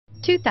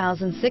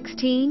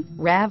2016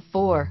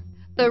 RAV4.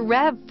 The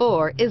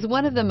RAV4 is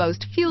one of the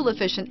most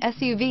fuel-efficient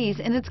SUVs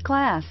in its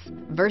class.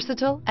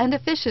 Versatile and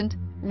efficient,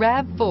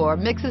 RAV4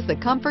 mixes the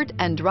comfort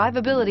and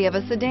drivability of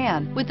a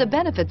sedan with the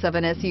benefits of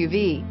an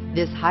SUV.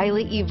 This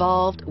highly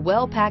evolved,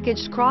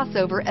 well-packaged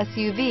crossover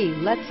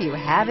SUV lets you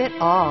have it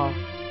all.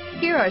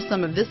 Here are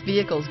some of this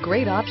vehicle's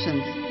great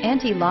options: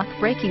 anti-lock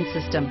braking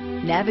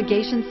system,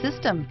 navigation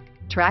system,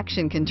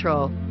 traction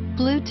control,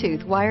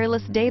 Bluetooth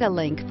wireless data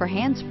link for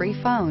hands-free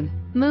phone,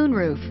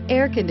 moonroof,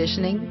 air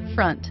conditioning,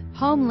 front,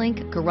 home link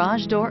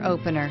garage door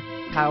opener,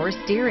 power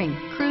steering,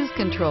 cruise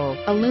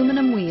control,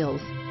 aluminum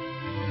wheels.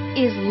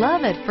 Is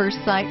love at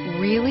first sight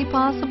really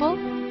possible?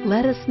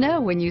 Let us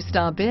know when you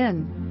stop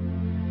in.